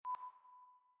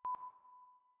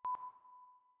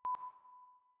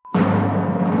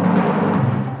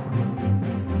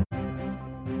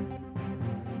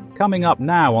Coming up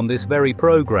now on this very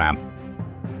programme.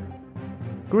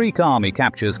 Greek army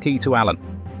captures key to Allen.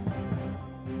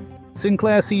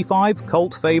 Sinclair C5,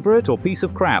 cult favourite or piece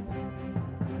of crap?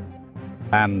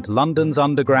 And London's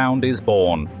underground is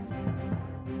born.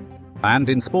 And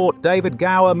in sport, David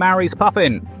Gower marries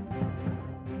Puffin.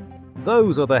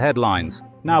 Those are the headlines.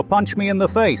 Now punch me in the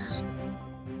face.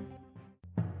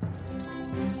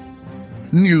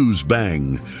 News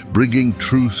Bang, bringing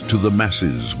truth to the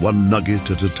masses, one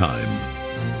nugget at a time.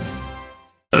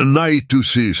 A night to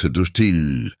see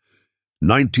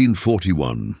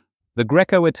 1941. The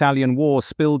Greco-Italian War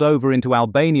spilled over into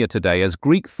Albania today as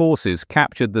Greek forces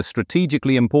captured the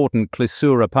strategically important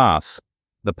Klisura Pass.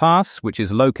 The pass, which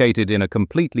is located in a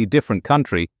completely different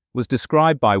country, was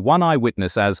described by one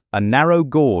eyewitness as a narrow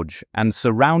gorge and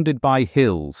surrounded by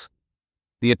hills.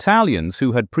 The Italians,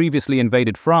 who had previously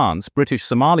invaded France, British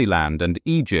Somaliland and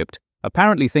Egypt,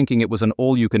 apparently thinking it was an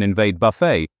all-you-can-invade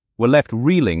buffet, were left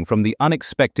reeling from the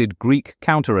unexpected Greek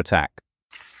counterattack.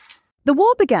 The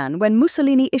war began when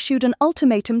Mussolini issued an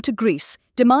ultimatum to Greece,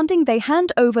 demanding they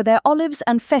hand over their olives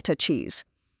and feta cheese.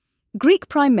 Greek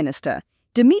Prime Minister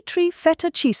Dimitri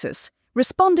Feta-Chisus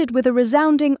responded with a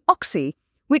resounding oxy,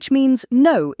 which means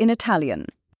no in Italian.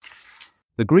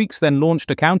 The Greeks then launched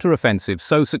a counter-offensive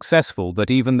so successful that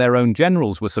even their own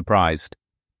generals were surprised.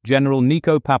 General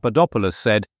Nikos Papadopoulos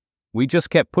said, "We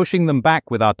just kept pushing them back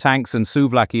with our tanks and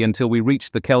souvlaki until we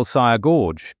reached the Kelsaya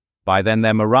Gorge. By then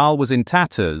their morale was in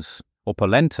tatters, or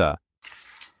polenta."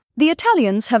 The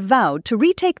Italians have vowed to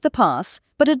retake the pass,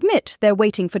 but admit they're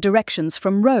waiting for directions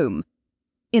from Rome.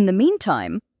 In the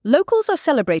meantime, locals are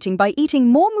celebrating by eating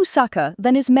more moussaka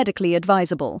than is medically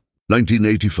advisable.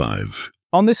 1985.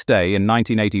 On this day in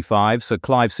 1985, Sir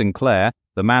Clive Sinclair,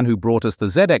 the man who brought us the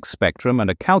ZX Spectrum and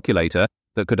a calculator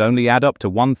that could only add up to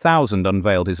 1,000,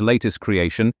 unveiled his latest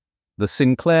creation, the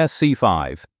Sinclair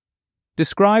C5.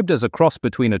 Described as a cross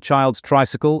between a child's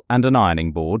tricycle and an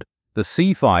ironing board, the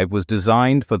C5 was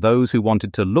designed for those who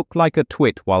wanted to look like a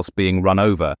twit whilst being run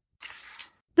over.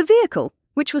 The vehicle,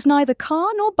 which was neither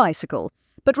car nor bicycle,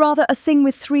 but rather a thing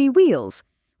with 3 wheels,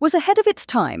 was ahead of its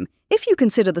time if you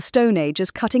consider the Stone Age as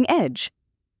cutting edge.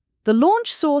 The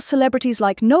launch saw celebrities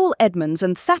like Noel Edmonds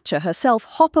and Thatcher herself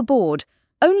hop aboard,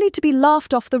 only to be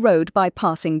laughed off the road by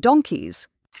passing donkeys.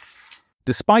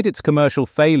 Despite its commercial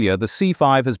failure, the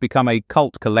C5 has become a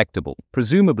cult collectible,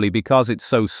 presumably because it's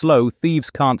so slow thieves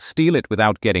can't steal it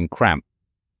without getting cramped.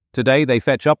 Today they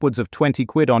fetch upwards of 20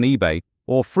 quid on eBay,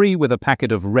 or free with a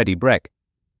packet of ready brek.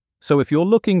 So if you're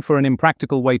looking for an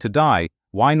impractical way to die,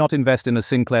 why not invest in a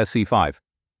Sinclair C5?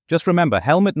 Just remember,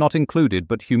 helmet not included,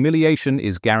 but humiliation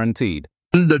is guaranteed.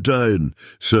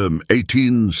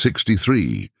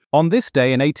 1863. On this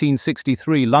day in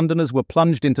 1863, Londoners were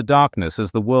plunged into darkness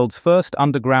as the world's first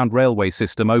underground railway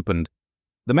system opened.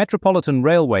 The Metropolitan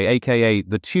Railway, aka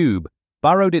the Tube,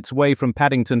 burrowed its way from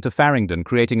Paddington to Farringdon,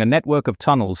 creating a network of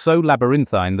tunnels so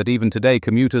labyrinthine that even today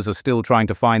commuters are still trying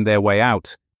to find their way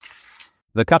out.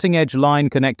 The cutting-edge line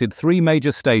connected 3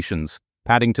 major stations,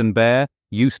 Paddington Bear,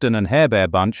 Euston and Harebear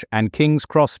Bunch, and King's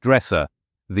Cross Dresser.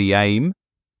 The aim?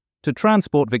 To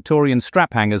transport Victorian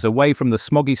strap hangers away from the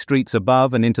smoggy streets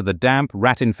above and into the damp,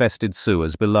 rat-infested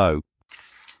sewers below.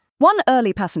 One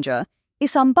early passenger,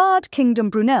 Isambard Kingdom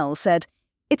Brunel, said,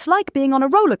 "It's like being on a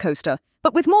roller coaster,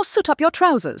 but with more soot up your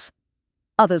trousers."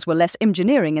 Others were less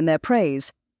engineering in their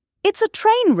praise. "It's a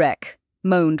train wreck,"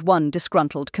 moaned one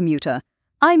disgruntled commuter.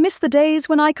 "I miss the days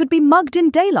when I could be mugged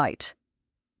in daylight."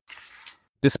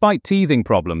 Despite teething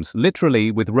problems,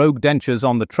 literally with rogue dentures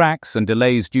on the tracks and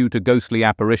delays due to ghostly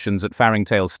apparitions at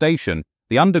Farringdale Station,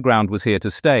 the Underground was here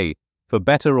to stay, for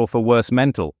better or for worse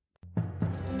mental.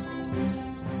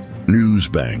 News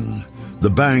Bang.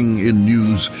 The bang in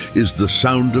news is the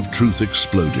sound of truth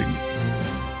exploding.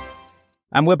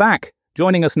 And we're back.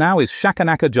 Joining us now is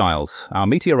Shakanaka Giles, our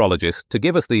meteorologist, to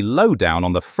give us the lowdown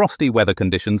on the frosty weather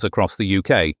conditions across the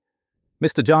UK.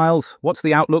 Mr. Giles, what's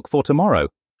the outlook for tomorrow?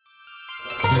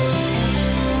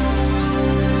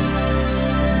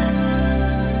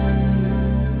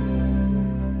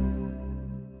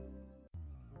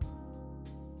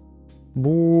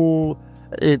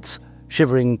 It's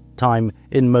shivering time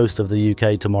in most of the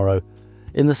UK tomorrow.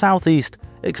 In the southeast,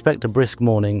 expect a brisk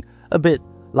morning, a bit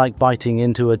like biting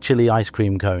into a chilly ice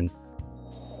cream cone.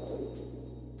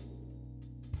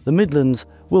 The Midlands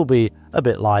will be a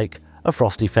bit like a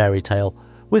frosty fairy tale,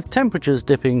 with temperatures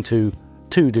dipping to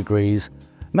 2 degrees.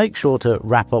 Make sure to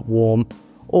wrap up warm,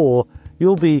 or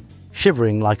you'll be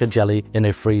shivering like a jelly in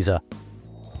a freezer.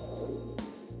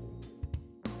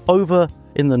 Over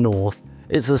in the north,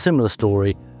 it's a similar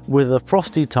story, with a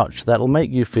frosty touch that'll make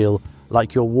you feel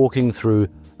like you're walking through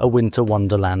a winter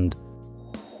wonderland.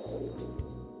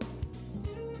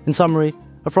 In summary,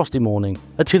 a frosty morning,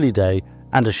 a chilly day,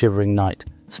 and a shivering night.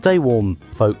 Stay warm,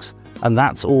 folks, and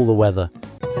that's all the weather.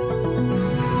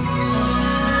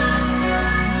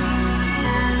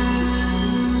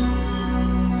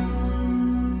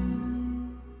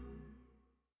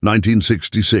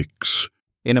 (1966).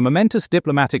 In a momentous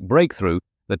diplomatic breakthrough,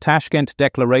 the Tashkent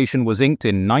Declaration was inked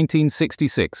in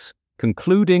 1966,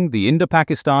 concluding the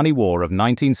Indo-Pakistani War of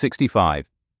 1965.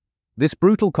 This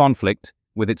brutal conflict,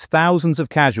 with its thousands of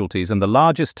casualties and the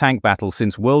largest tank battle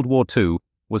since World War II,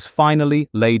 was finally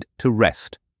laid to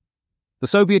rest. The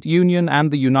Soviet Union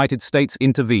and the United States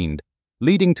intervened,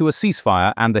 leading to a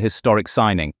ceasefire and the historic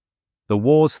signing. The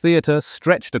war's theatre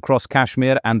stretched across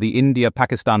Kashmir and the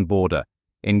India-Pakistan border,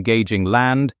 engaging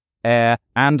land, air,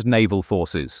 and naval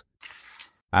forces.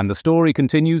 And the story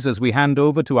continues as we hand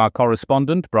over to our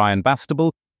correspondent, Brian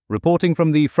Bastable, reporting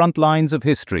from the front lines of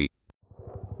history.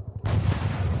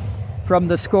 From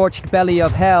the scorched belly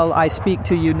of hell, I speak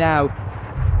to you now.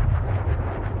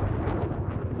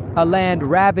 A land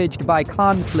ravaged by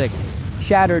conflict,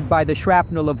 shattered by the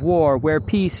shrapnel of war, where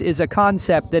peace is a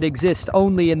concept that exists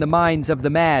only in the minds of the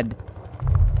mad.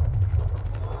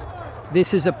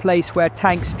 This is a place where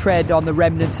tanks tread on the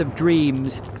remnants of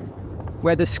dreams,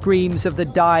 where the screams of the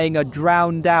dying are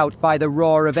drowned out by the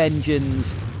roar of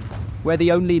engines, where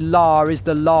the only law is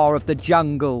the law of the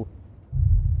jungle.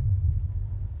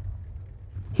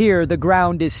 Here the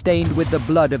ground is stained with the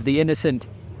blood of the innocent,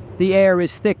 the air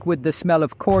is thick with the smell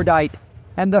of cordite,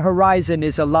 and the horizon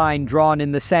is a line drawn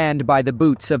in the sand by the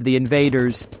boots of the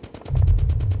invaders.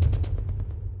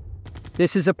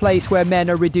 This is a place where men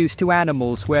are reduced to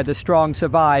animals, where the strong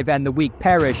survive and the weak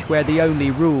perish, where the only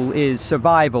rule is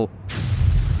survival.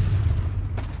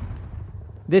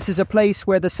 This is a place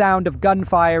where the sound of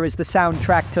gunfire is the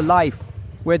soundtrack to life,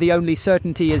 where the only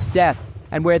certainty is death,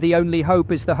 and where the only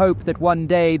hope is the hope that one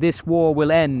day this war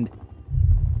will end.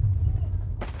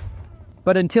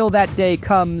 But until that day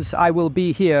comes, I will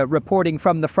be here, reporting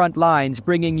from the front lines,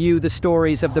 bringing you the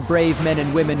stories of the brave men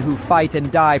and women who fight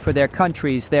and die for their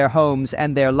countries, their homes,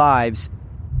 and their lives.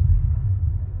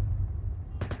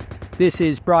 This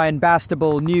is Brian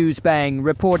Bastable, Newsbang,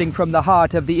 reporting from the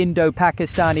heart of the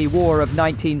Indo-Pakistani War of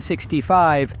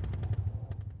 1965.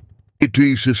 It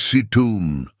is a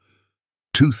Situn,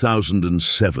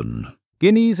 2007.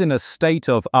 Guinea's in a state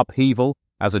of upheaval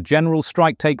as a general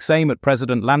strike takes aim at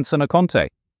President Lansana Conte.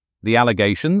 The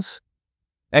allegations?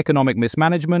 Economic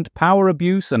mismanagement, power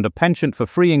abuse, and a penchant for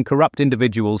freeing corrupt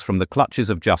individuals from the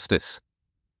clutches of justice.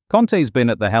 Conte's been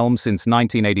at the helm since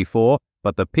 1984,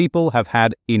 but the people have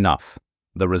had enough.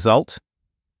 The result?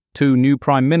 2 new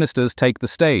prime ministers take the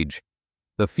stage.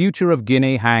 The future of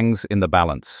Guinea hangs in the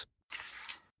balance.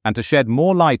 And to shed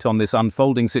more light on this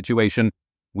unfolding situation,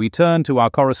 we turn to our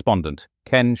correspondent,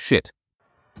 Ken Schitt.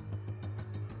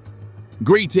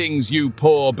 Greetings, you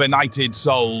poor, benighted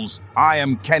souls. I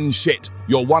am Ken Schitt,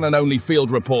 your one and only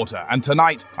field reporter, and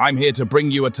tonight I'm here to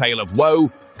bring you a tale of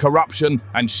woe, corruption,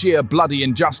 and sheer bloody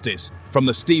injustice from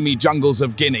the steamy jungles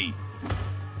of Guinea.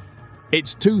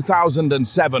 It's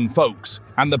 2007, folks,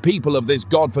 and the people of this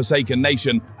godforsaken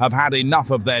nation have had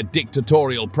enough of their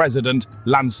dictatorial president,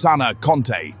 Lansana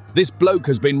Conte. This bloke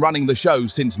has been running the show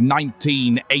since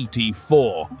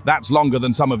 1984. That's longer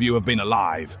than some of you have been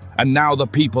alive. And now the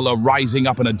people are rising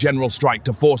up in a general strike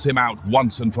to force him out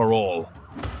once and for all.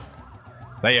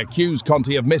 They accuse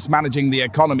Conte of mismanaging the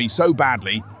economy so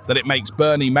badly that it makes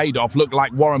Bernie Madoff look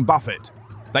like Warren Buffett.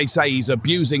 They say he's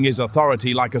abusing his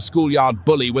authority like a schoolyard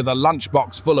bully with a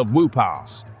lunchbox full of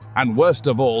whoop-ass. And worst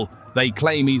of all, they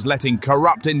claim he's letting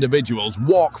corrupt individuals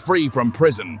walk free from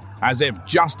prison, as if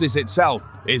justice itself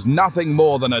is nothing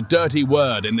more than a dirty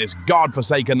word in this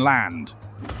godforsaken land.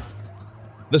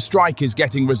 The strike is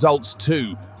getting results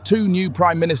too. 2 new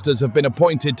prime ministers have been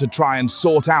appointed to try and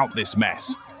sort out this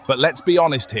mess. But let's be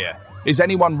honest here, is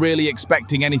anyone really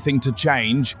expecting anything to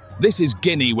change? This is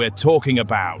Guinea we're talking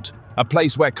about. A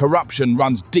place where corruption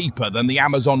runs deeper than the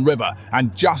Amazon River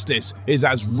and justice is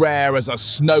as rare as a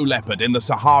snow leopard in the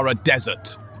Sahara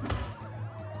Desert.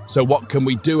 So what can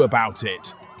we do about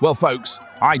it? Well, folks,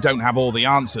 I don't have all the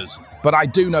answers, but I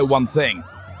do know one thing.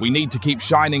 We need to keep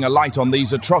shining a light on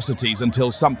these atrocities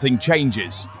until something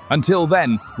changes. Until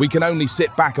then, we can only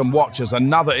sit back and watch as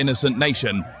another innocent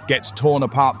nation gets torn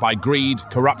apart by greed,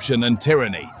 corruption, and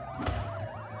tyranny.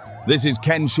 This is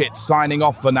Ken Schitt signing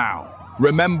off for now.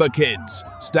 Remember, kids,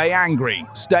 stay angry,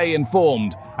 stay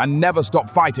informed, and never stop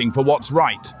fighting for what's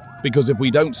right. Because if we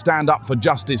don't stand up for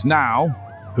justice now,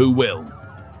 who will?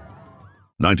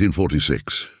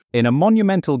 1946. In a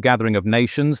monumental gathering of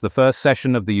nations, the first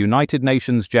session of the United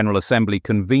Nations General Assembly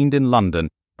convened in London,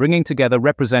 bringing together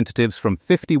representatives from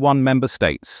 51 member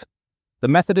states. The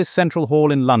Methodist Central Hall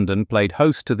in London played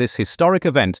host to this historic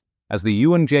event as the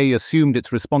UNJ assumed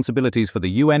its responsibilities for the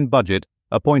UN budget,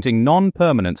 appointing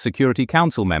non-permanent Security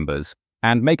Council members,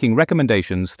 and making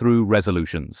recommendations through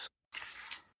resolutions.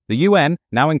 The UN,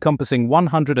 now encompassing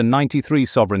 193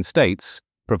 sovereign states,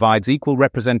 provides equal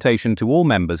representation to all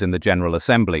members in the General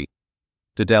Assembly.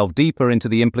 To delve deeper into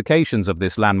the implications of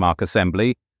this landmark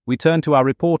assembly, we turn to our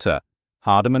reporter,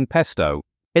 Hardiman Pesto.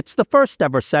 It's the first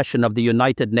ever session of the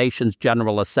United Nations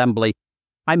General Assembly.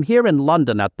 I'm here in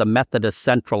London at the Methodist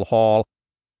Central Hall.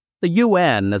 The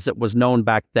UN, as it was known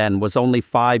back then, was only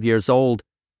 5 years old.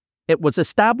 It was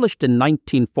established in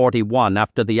 1941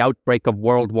 after the outbreak of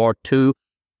World War II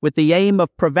with the aim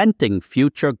of preventing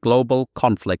future global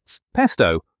conflicts.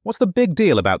 Pesto, what's the big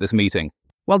deal about this meeting?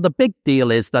 Well, the big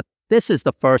deal is that this is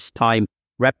the first time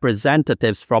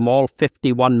representatives from all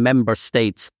 51 member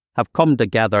states have come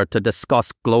together to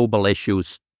discuss global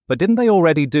issues. But didn't they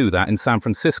already do that in San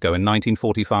Francisco in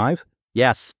 1945?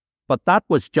 Yes, but that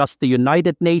was just the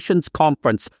United Nations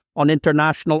Conference on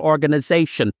International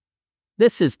Organization.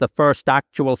 This is the first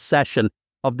actual session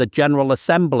of the General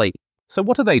Assembly. So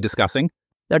what are they discussing?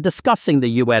 They're discussing the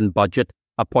UN budget,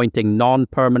 appointing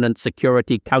non-permanent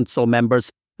Security Council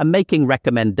members, and making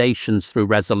recommendations through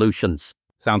resolutions.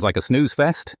 Sounds like a snooze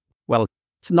fest. Well,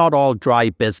 it's not all dry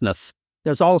business.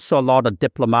 There's also a lot of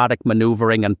diplomatic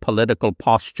maneuvering and political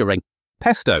posturing.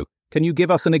 Pesto, can you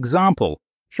give us an example?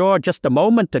 Sure, just a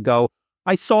moment ago,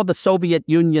 I saw the Soviet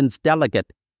Union's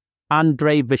delegate,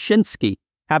 Andrei Vyshinsky,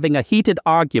 having a heated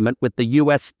argument with the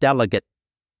U.S. delegate,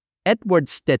 Edward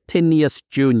Stettinius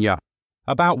Jr.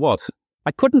 About what?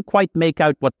 I couldn't quite make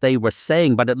out what they were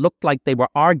saying, but it looked like they were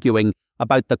arguing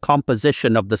about the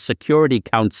composition of the Security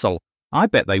Council. I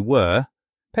bet they were.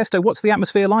 Pesto, what's the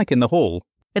atmosphere like in the hall?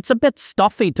 It's a bit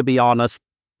stuffy, to be honest.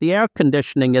 The air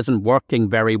conditioning isn't working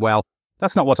very well.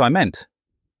 That's not what I meant.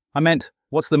 I meant,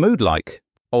 what's the mood like?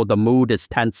 Oh, the mood is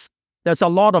tense. There's a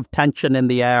lot of tension in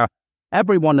the air.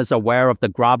 Everyone is aware of the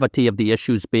gravity of the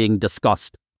issues being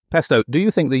discussed. Pesto, do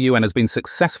you think the UN has been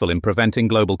successful in preventing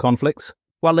global conflicts?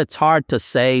 Well, it's hard to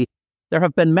say. There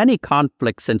have been many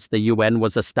conflicts since the UN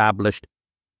was established,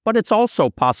 but it's also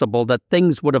possible that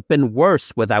things would have been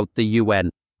worse without the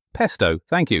UN. Pesto,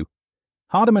 thank you.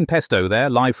 Hardiman Pesto there,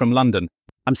 live from London.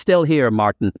 I'm still here,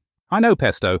 Martin. I know,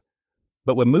 Pesto,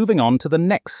 but we're moving on to the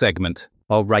next segment.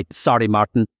 Oh, right. Sorry,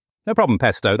 Martin. No problem,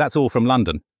 Pesto. That's all from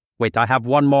London. Wait, I have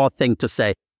one more thing to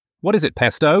say. What is it,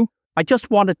 Pesto? I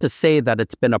just wanted to say that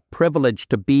it's been a privilege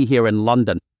to be here in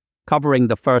London, covering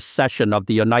the first session of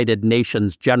the United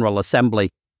Nations General Assembly.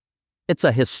 It's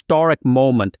a historic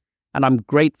moment, and I'm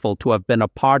grateful to have been a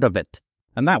part of it.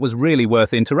 And that was really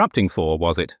worth interrupting for,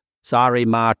 was it? Sorry,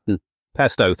 Martin.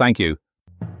 Pesto, thank you.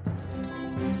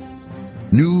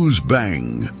 News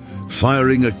bang,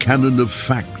 firing a cannon of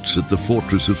facts at the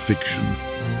fortress of fiction.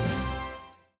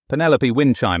 Penelope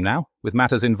Windchime now, with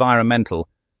matters environmental.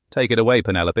 Take it away,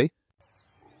 Penelope.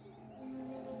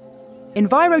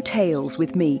 Enviro Tales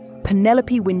with me,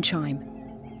 Penelope Windchime.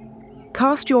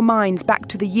 Cast your minds back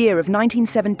to the year of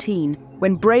 1917,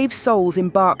 when brave souls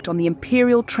embarked on the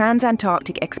Imperial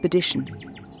Transantarctic Expedition.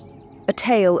 A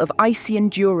tale of icy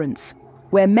endurance,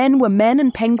 where men were men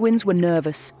and penguins were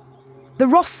nervous. The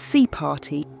Ross Sea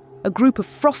Party, a group of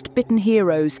frost-bitten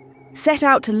heroes, set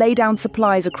out to lay down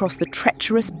supplies across the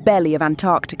treacherous belly of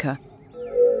Antarctica.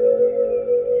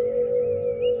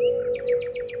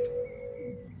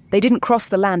 They didn't cross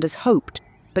the land as hoped,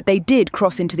 but they did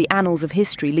cross into the annals of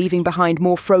history, leaving behind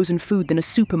more frozen food than a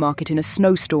supermarket in a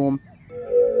snowstorm.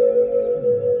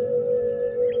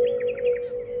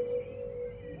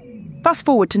 Fast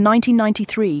forward to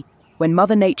 1993, when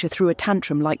Mother Nature threw a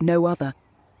tantrum like no other.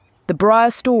 The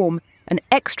Briar Storm, an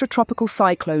extratropical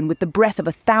cyclone with the breath of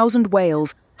 1,000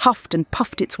 whales, huffed and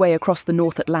puffed its way across the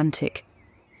North Atlantic.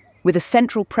 With a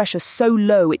central pressure so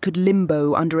low it could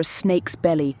limbo under a snake's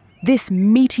belly, this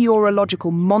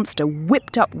meteorological monster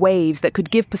whipped up waves that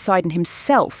could give Poseidon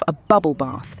himself a bubble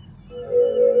bath.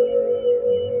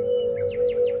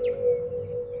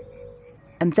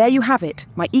 And there you have it,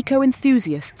 my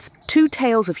eco-enthusiasts, two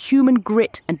tales of human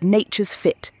grit and nature's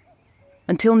fit.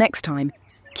 Until next time,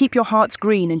 keep your hearts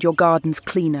green and your gardens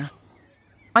cleaner.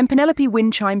 I'm Penelope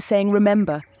Windchime saying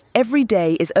remember, every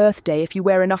day is Earth Day if you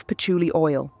wear enough patchouli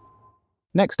oil.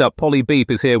 Next up, Polly Beep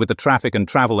is here with the traffic and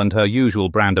travel and her usual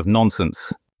brand of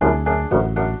nonsense.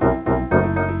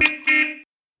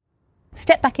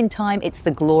 Step back in time, it's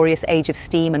the glorious age of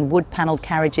steam and wood-panelled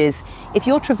carriages. If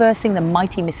you're traversing the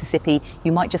mighty Mississippi,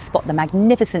 you might just spot the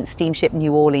magnificent steamship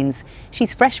New Orleans.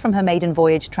 She's fresh from her maiden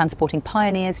voyage, transporting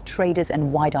pioneers, traders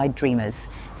and wide-eyed dreamers.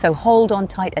 So hold on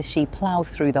tight as she ploughs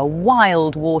through the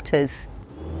wild waters.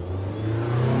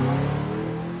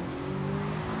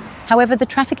 However, the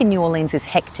traffic in New Orleans is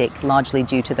hectic, largely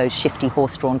due to those shifty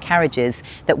horse-drawn carriages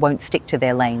that won't stick to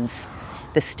their lanes.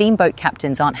 The steamboat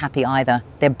captains aren't happy either.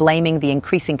 They're blaming the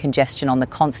increasing congestion on the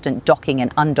constant docking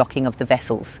and undocking of the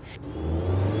vessels.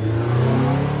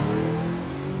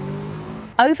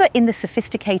 Over in the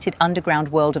sophisticated underground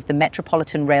world of the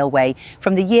Metropolitan Railway,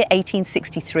 from the year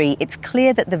 1863, it's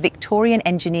clear that the Victorian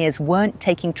engineers weren't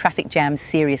taking traffic jams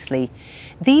seriously.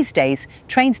 These days,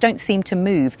 trains don't seem to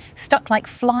move, stuck like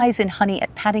flies in honey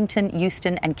at Paddington,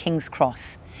 Euston and King's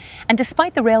Cross. And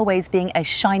despite the railways being a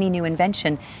shiny new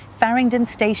invention, Farringdon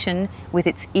Station, with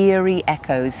its eerie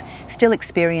echoes, still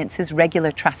experiences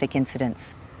regular traffic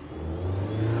incidents.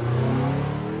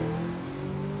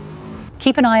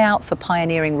 Keep an eye out for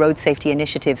pioneering road safety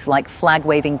initiatives like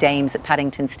flag-waving dames at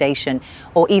Paddington Station,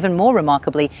 or even more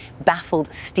remarkably,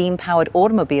 baffled steam-powered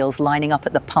automobiles lining up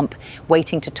at the pump,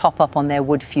 waiting to top up on their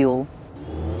wood fuel.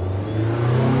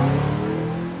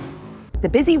 The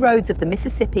busy roads of the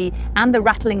Mississippi and the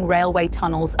rattling railway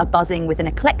tunnels are buzzing with an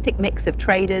eclectic mix of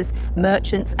traders,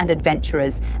 merchants and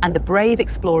adventurers, and the brave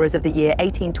explorers of the year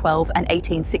 1812 and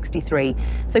 1863.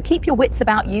 So keep your wits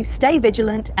about you, stay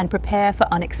vigilant and prepare for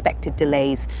unexpected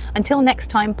delays. Until next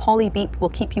time, Polly Beep will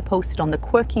keep you posted on the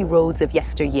quirky roads of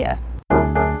yesteryear.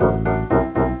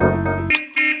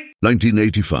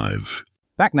 1985.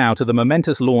 Back now to the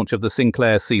momentous launch of the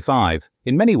Sinclair C5,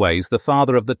 in many ways the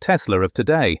father of the Tesla of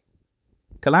today.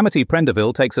 Calamity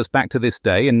Prendeville takes us back to this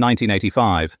day in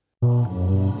 1985.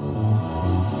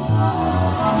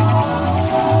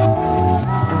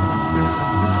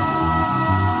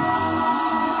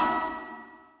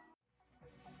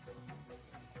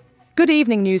 Good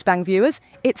evening, Newsbang viewers.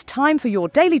 It's time for your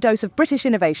daily dose of British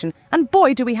innovation, and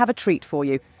boy do we have a treat for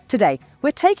you. Today, we're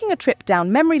taking a trip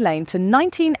down memory lane to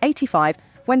 1985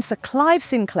 when Sir Clive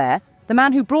Sinclair, the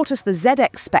man who brought us the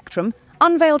ZX Spectrum,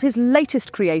 unveiled his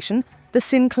latest creation, the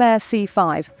Sinclair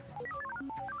C5.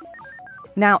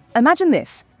 Now, imagine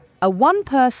this, a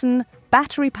one-person,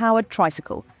 battery-powered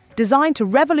tricycle designed to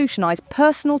revolutionise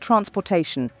personal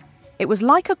transportation. It was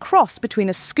like a cross between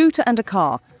a scooter and a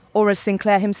car, or as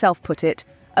Sinclair himself put it,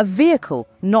 a vehicle,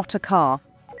 not a car.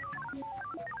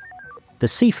 The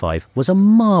C5 was a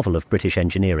marvel of British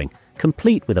engineering,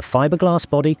 complete with a fiberglass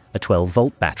body, a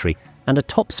 12-volt battery, and a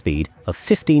top speed of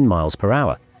 15 miles per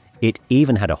hour. It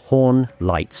even had a horn,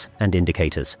 lights and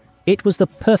indicators. It was the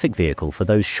perfect vehicle for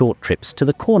those short trips to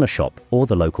the corner shop or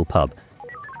the local pub.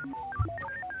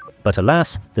 But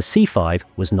alas, the C5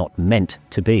 was not meant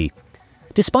to be.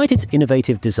 Despite its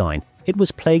innovative design, it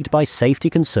was plagued by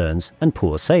safety concerns and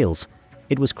poor sales.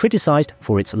 It was criticised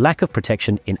for its lack of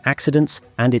protection in accidents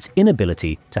and its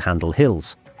inability to handle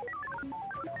hills.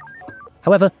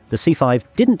 However, the C5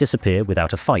 didn't disappear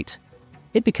without a fight.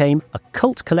 It became a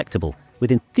cult collectible,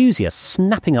 with enthusiasts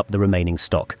snapping up the remaining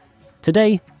stock.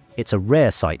 Today, it's a rare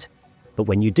sight, but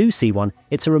when you do see one,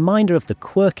 it's a reminder of the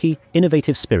quirky,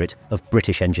 innovative spirit of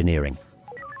British engineering.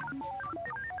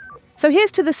 So here's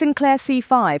to the Sinclair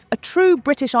C5, a true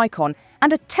British icon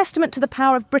and a testament to the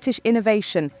power of British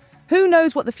innovation. Who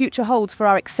knows what the future holds for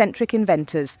our eccentric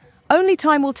inventors? Only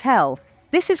time will tell.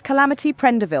 This is Calamity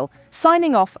Prendeville,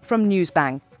 signing off from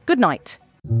Newsbang. Good night.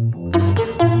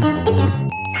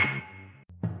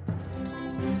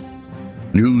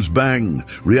 News Bang,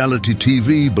 reality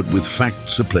TV but with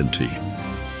facts aplenty.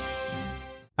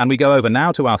 And we go over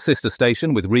now to our sister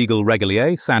station with Regal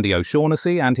Regulier, Sandy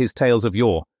O'Shaughnessy and his Tales of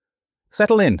Yore.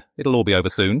 Settle in, it'll all be over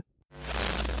soon.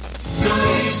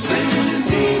 Nice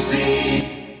and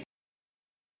easy.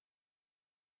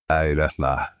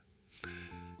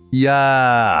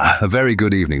 Yeah, a very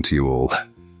good evening to you all.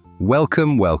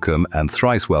 Welcome, welcome and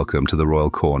thrice welcome to the Royal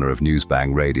Corner of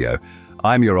Newsbang Radio.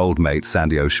 I'm your old mate,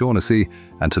 Sandy O'Shaughnessy,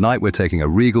 and tonight we're taking a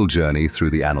regal journey through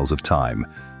the annals of time.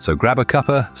 So grab a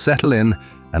cuppa, settle in,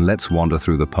 and let's wander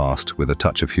through the past with a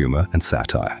touch of humour and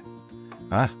satire.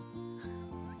 Now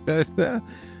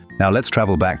let's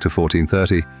travel back to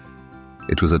 1430.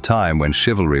 It was a time when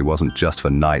chivalry wasn't just for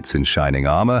knights in shining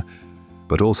armour,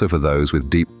 but also for those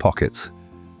with deep pockets.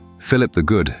 Philip the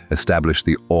Good established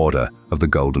the Order of the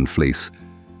Golden Fleece,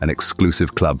 an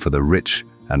exclusive club for the rich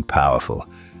and powerful.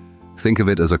 Think of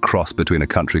it as a cross between a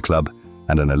country club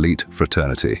and an elite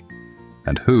fraternity.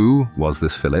 And who was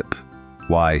this Philip?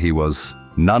 Why, he was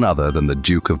none other than the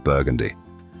Duke of Burgundy.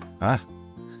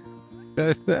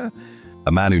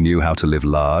 a man who knew how to live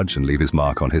large and leave his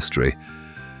mark on history.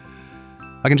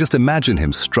 I can just imagine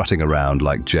him strutting around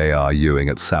like J.R. Ewing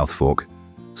at Southfork,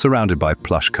 surrounded by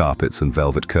plush carpets and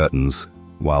velvet curtains,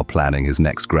 while planning his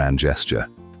next grand gesture.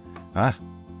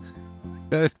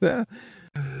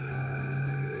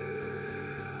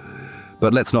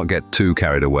 But let's not get too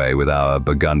carried away with our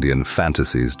Burgundian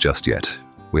fantasies just yet.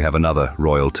 We have another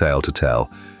royal tale to tell,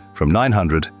 from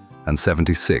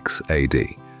 976 AD.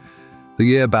 The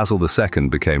year Basil II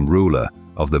became ruler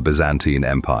of the Byzantine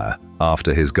Empire,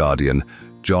 after his guardian,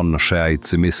 John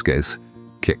Zimisces,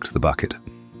 kicked the bucket.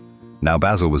 Now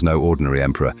Basil was no ordinary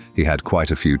emperor. He had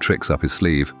quite a few tricks up his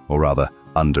sleeve, or rather,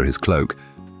 under his cloak.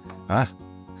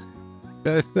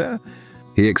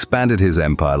 He expanded his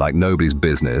empire like nobody's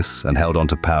business and held on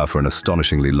to power for an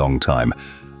astonishingly long time,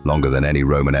 longer than any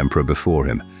Roman emperor before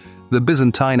him. The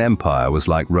Byzantine Empire was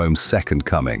like Rome's second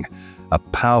coming, a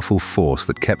powerful force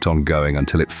that kept on going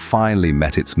until it finally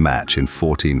met its match in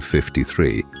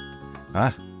 1453.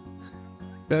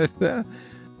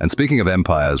 And speaking of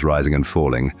empires rising and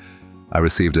falling, I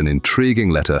received an intriguing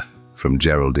letter from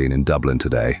Geraldine in Dublin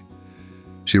today.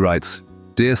 She writes,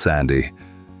 "Dear Sandy,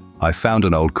 I found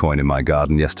an old coin in my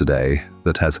garden yesterday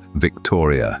that has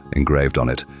Victoria engraved on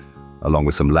it, along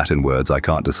with some Latin words I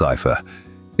can't decipher.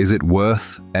 Is it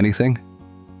worth anything?"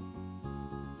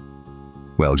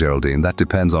 Well, Geraldine, that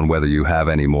depends on whether you have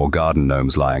any more garden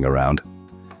gnomes lying around.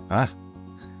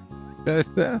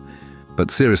 But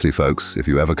seriously, folks, if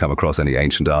you ever come across any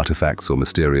ancient artifacts or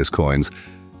mysterious coins,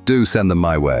 do send them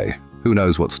my way. Who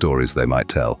knows what stories they might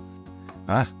tell.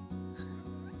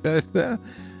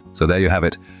 So there you have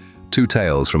it. 2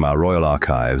 tales from our royal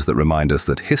archives that remind us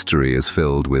that history is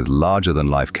filled with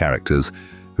larger-than-life characters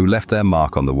who left their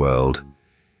mark on the world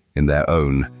in their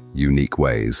own unique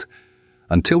ways.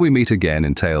 Until we meet again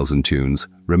in Tales and Tunes,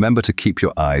 remember to keep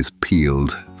your eyes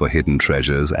peeled for hidden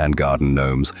treasures and garden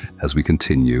gnomes as we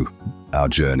continue our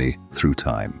journey through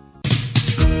time.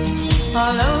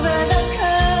 All over the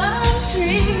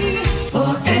country,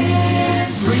 for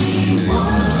everyone.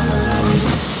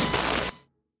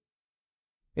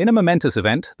 In a momentous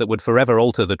event that would forever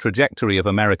alter the trajectory of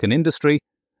American industry,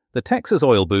 the Texas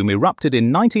oil boom erupted in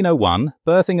 1901,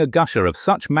 birthing a gusher of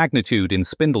such magnitude in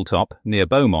Spindletop, near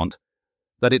Beaumont,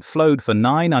 that it flowed for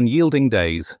 9 unyielding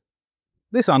days.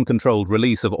 This uncontrolled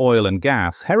release of oil and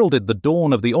gas heralded the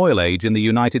dawn of the oil age in the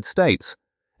United States,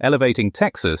 elevating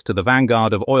Texas to the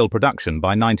vanguard of oil production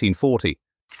by 1940.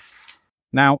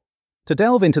 Now, to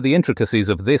delve into the intricacies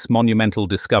of this monumental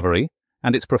discovery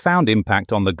and its profound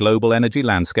impact on the global energy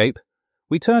landscape,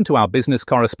 we turn to our business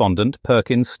correspondent,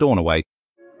 Perkins Stornoway.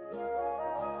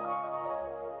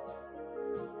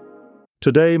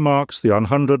 Today marks the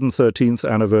 113th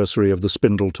anniversary of the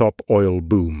Spindletop oil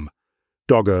boom,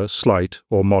 dogger, slight,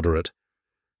 or moderate.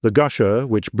 The gusher,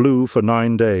 which blew for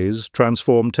 9 days,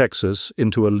 transformed Texas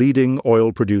into a leading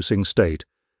oil-producing state,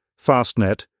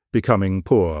 Fastnet becoming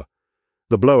poor.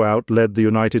 The blowout led the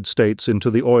United States into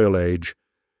the oil age,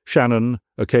 Shannon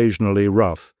occasionally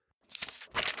rough.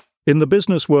 In the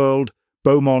business world,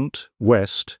 Beaumont,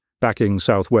 West, backing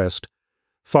Southwest,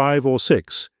 5 or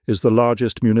 6 is the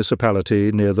largest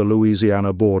municipality near the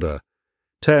Louisiana border.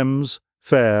 Thames,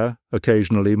 fair,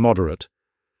 occasionally moderate.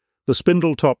 The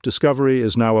Spindletop Discovery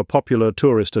is now a popular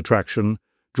tourist attraction,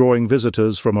 drawing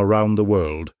visitors from around the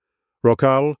world.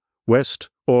 Rocal, west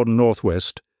or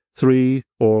northwest, 3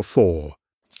 or 4.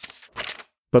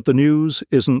 But the news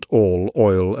isn't all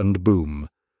oil and boom.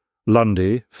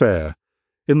 Lundy, fair.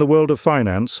 In the world of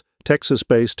finance,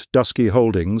 Texas-based Dusky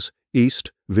Holdings,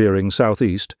 east, veering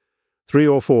southeast, 3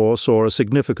 or 4 saw a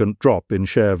significant drop in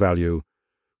share value.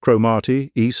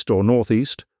 Cromarty, east or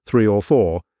northeast, 3 or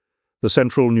 4. The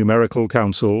Central Numerical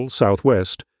Council,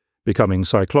 southwest, becoming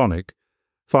cyclonic,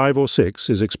 5 or 6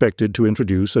 is expected to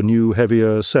introduce a new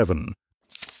heavier 7.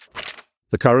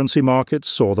 The currency markets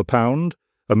saw the pound,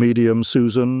 a medium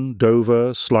Susan,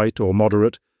 Dover, slight or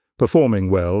moderate, performing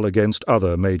well against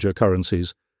other major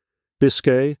currencies.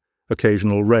 Biscay,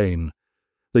 occasional rain.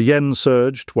 The yen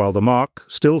surged while the mark,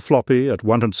 still floppy at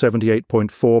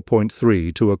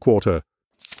 178.4.3 to a quarter.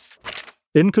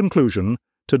 In conclusion,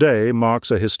 today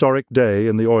marks a historic day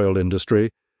in the oil industry,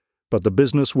 but the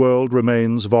business world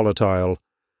remains volatile.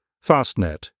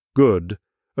 Fastnet, good,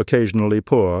 occasionally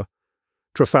poor.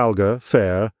 Trafalgar,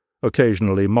 fair,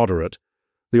 occasionally moderate.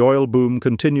 The oil boom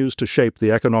continues to shape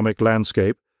the economic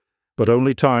landscape, but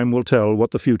only time will tell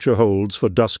what the future holds for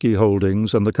Dusky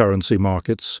Holdings and the currency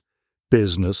markets.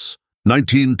 Business.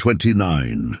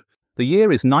 1929. The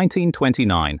year is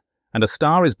 1929, and a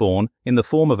star is born in the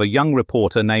form of a young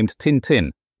reporter named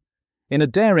Tintin. In a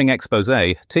daring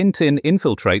exposé, Tintin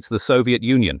infiltrates the Soviet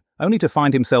Union only to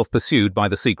find himself pursued by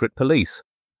the secret police.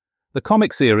 The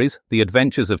comic series, The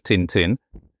Adventures of Tintin,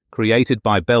 created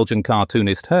by Belgian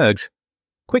cartoonist Herge,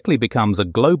 quickly becomes a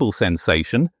global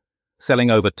sensation,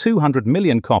 selling over 200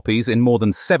 million copies in more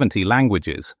than 70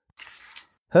 languages.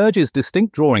 Herge's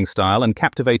distinct drawing style and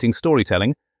captivating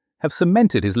storytelling have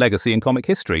cemented his legacy in comic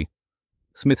history.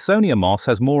 Smithsonian Moss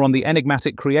has more on the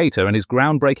enigmatic creator and his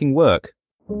groundbreaking work.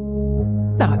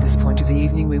 Now, at this point of the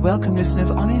evening, we welcome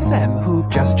listeners on FM who've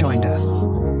just joined us.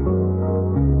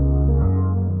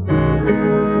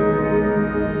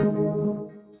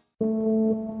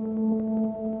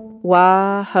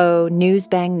 Wah-ho,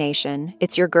 Newsbang Nation.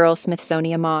 It's your girl,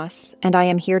 Smithsonian Moss, and I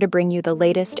am here to bring you the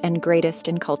latest and greatest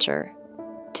in culture.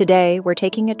 Today, we're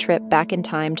taking a trip back in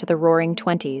time to the Roaring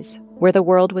 '20s, where the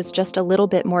world was just a little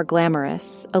bit more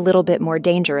glamorous, a little bit more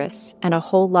dangerous, and a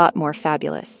whole lot more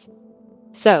fabulous.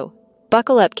 So,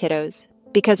 buckle up, kiddos,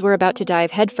 because we're about to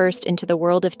dive headfirst into the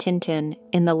world of Tintin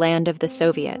in the land of the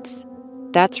Soviets.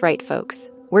 That's right, folks.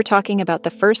 We're talking about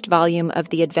the first volume of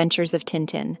The Adventures of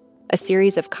Tintin, a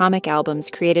series of comic albums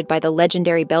created by the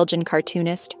legendary Belgian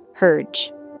cartoonist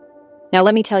Herge. Now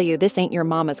let me tell you, this ain't your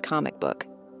mama's comic book.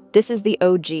 This is the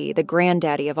OG, the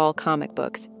granddaddy of all comic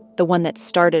books, the one that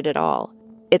started it all.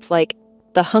 It's like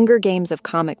the Hunger Games of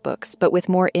comic books, but with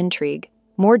more intrigue,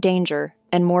 more danger,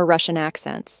 and more Russian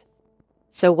accents.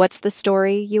 So what's the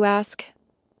story, you ask?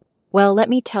 Well, let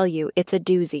me tell you, it's a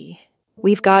doozy.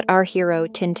 We've got our hero,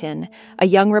 Tintin, a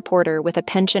young reporter with a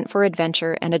penchant for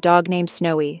adventure and a dog named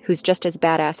Snowy, who's just as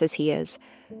badass as he is.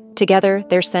 Together,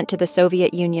 they're sent to the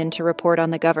Soviet Union to report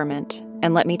on the government.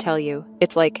 And let me tell you,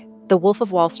 it's like the Wolf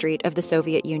of Wall Street of the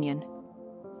Soviet Union.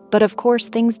 But of course,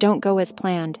 things don't go as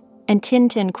planned, and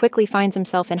Tintin quickly finds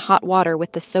himself in hot water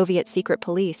with the Soviet secret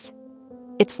police.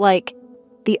 It's like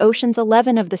the Ocean's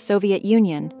 11 of the Soviet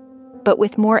Union, but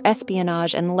with more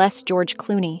espionage and less George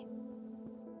Clooney.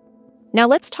 Now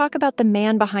let's talk about the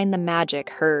man behind the magic,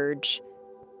 Herge.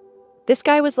 This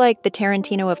guy was like the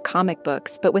Tarantino of comic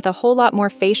books, but with a whole lot more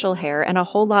facial hair and a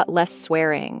whole lot less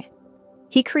swearing.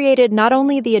 He created not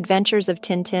only The Adventures of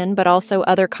Tintin, but also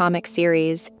other comic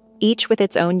series, each with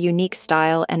its own unique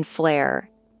style and flair.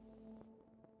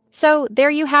 So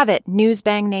there you have it,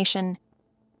 Newsbang Nation.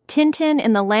 Tintin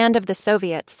in the Land of the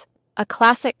Soviets, a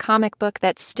classic comic book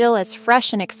that's still as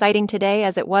fresh and exciting today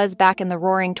as it was back in the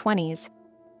Roaring '20s.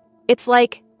 It's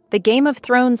like the Game of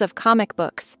Thrones of comic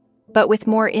books, but with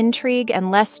more intrigue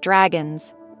and less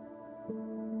dragons.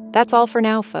 That's all for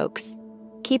now, folks.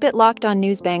 Keep it locked on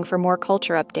Newsbang for more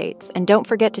culture updates, and don't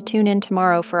forget to tune in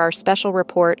tomorrow for our special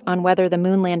report on whether the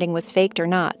moon landing was faked or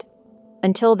not.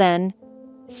 Until then,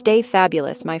 stay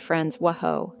fabulous, my friends.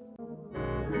 Whoa.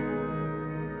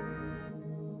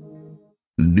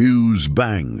 News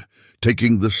Bang,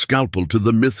 taking the scalpel to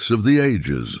the myths of the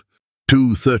ages.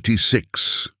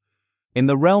 236. In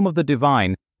the realm of the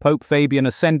divine, Pope Fabian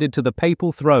ascended to the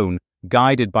papal throne,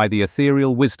 guided by the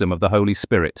ethereal wisdom of the Holy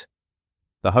Spirit.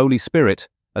 The Holy Spirit,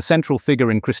 a central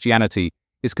figure in Christianity,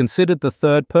 is considered the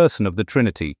third person of the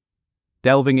Trinity.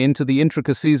 Delving into the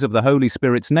intricacies of the Holy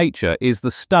Spirit's nature is the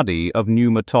study of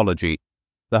pneumatology.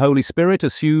 The Holy Spirit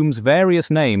assumes various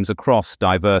names across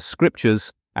diverse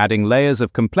scriptures, adding layers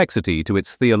of complexity to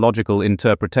its theological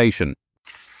interpretation.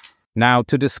 Now,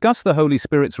 to discuss the Holy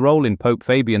Spirit's role in Pope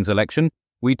Fabian's election,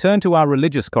 we turn to our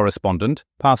religious correspondent,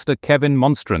 Pastor Kevin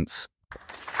Monstrance.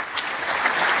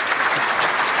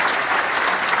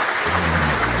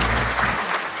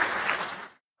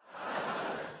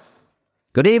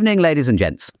 Good evening, ladies and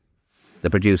gents. The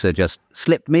producer just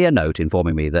slipped me a note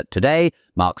informing me that today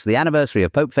marks the anniversary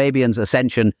of Pope Fabian's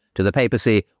ascension to the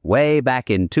papacy way back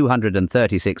in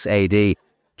 236 AD,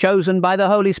 chosen by the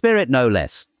Holy Spirit, no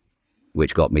less.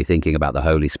 Which got me thinking about the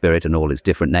Holy Spirit and all its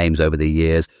different names over the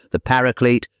years: the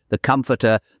Paraclete, the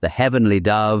Comforter, the Heavenly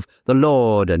Dove, the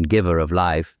Lord and Giver of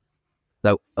Life.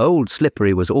 Though Old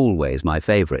Slippery was always my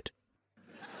favourite.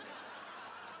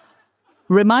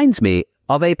 Reminds me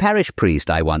of a parish priest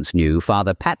I once knew,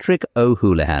 Father Patrick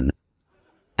O'Houlihan.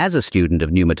 As a student of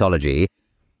pneumatology,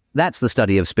 that's the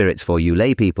study of spirits for you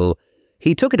lay people,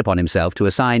 he took it upon himself to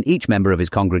assign each member of his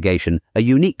congregation a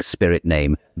unique spirit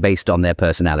name based on their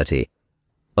personality.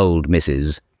 Old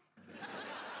Mrs.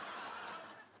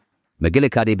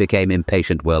 McGillicuddy became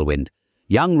Impatient Whirlwind.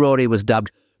 Young Rory was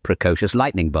dubbed Precocious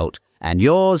Lightning Bolt, and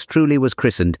yours truly was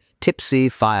christened Tipsy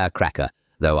Firecracker,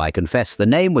 though I confess the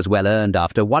name was well earned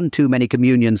after one too many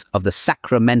communions of the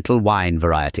sacramental wine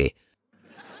variety.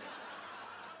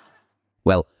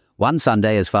 Well, one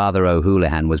Sunday as Father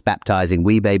O'Houlihan was baptizing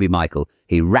wee baby Michael,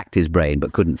 he racked his brain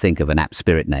but couldn't think of an apt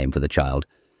spirit name for the child.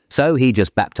 So he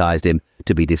just baptized him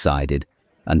to be decided,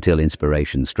 until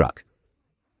inspiration struck.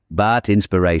 But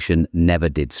inspiration never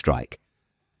did strike.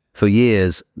 For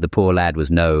years, the poor lad was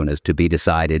known as to be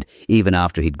decided even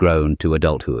after he'd grown to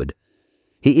adulthood.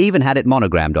 He even had it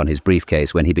monogrammed on his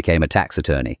briefcase when he became a tax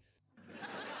attorney.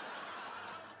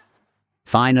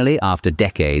 Finally, after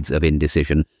decades of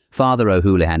indecision, Father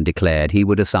O'Houlihan declared he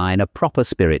would assign a proper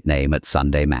spirit name at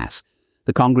Sunday Mass.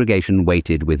 The congregation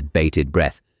waited with bated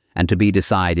breath, and to be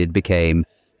decided became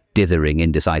dithering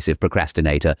indecisive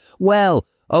procrastinator. Well,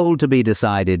 old to be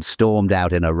decided stormed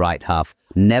out in a right huff,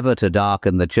 never to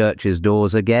darken the church's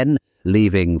doors again,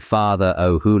 leaving Father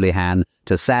O'Houlihan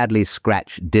to sadly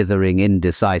scratch dithering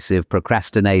indecisive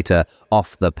procrastinator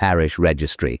off the parish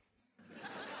registry.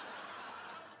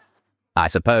 I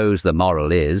suppose the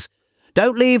moral is,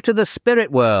 don't leave to the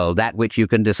spirit world that which you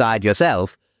can decide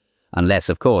yourself, unless,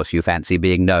 of course, you fancy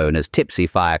being known as Tipsy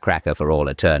Firecracker for all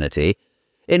eternity,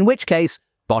 in which case,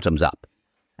 bottoms up,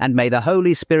 and may the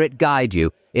Holy Spirit guide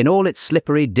you in all its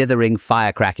slippery, dithering,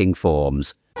 firecracking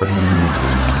forms.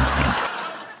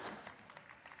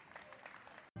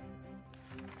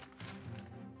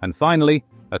 And finally,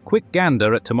 a quick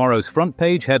gander at tomorrow's front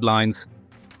page headlines.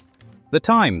 The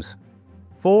Times: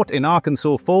 Fort in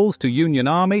Arkansas falls to Union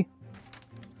Army.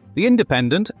 The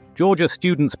Independent: Georgia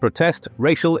students protest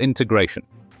racial integration.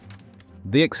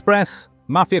 The Express: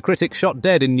 Mafia critic shot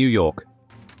dead in New York.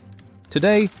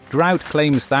 Today, drought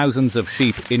claims thousands of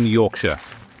sheep in Yorkshire.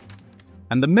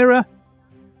 And the Mirror: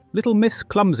 Little Miss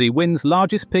Clumsy wins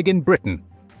largest pig in Britain.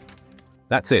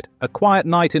 That's it. A quiet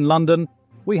night in London.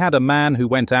 We had a man who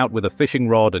went out with a fishing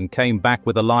rod and came back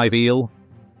with a live eel.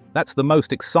 That's the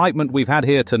most excitement we've had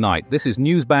here tonight. This is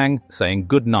Newsbang saying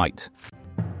good night.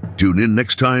 Tune in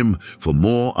next time for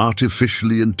more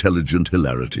artificially intelligent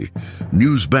hilarity.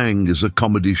 Newsbang is a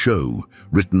comedy show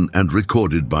written and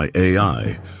recorded by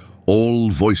AI. All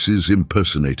voices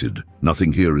impersonated.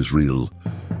 Nothing here is real.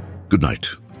 Good night.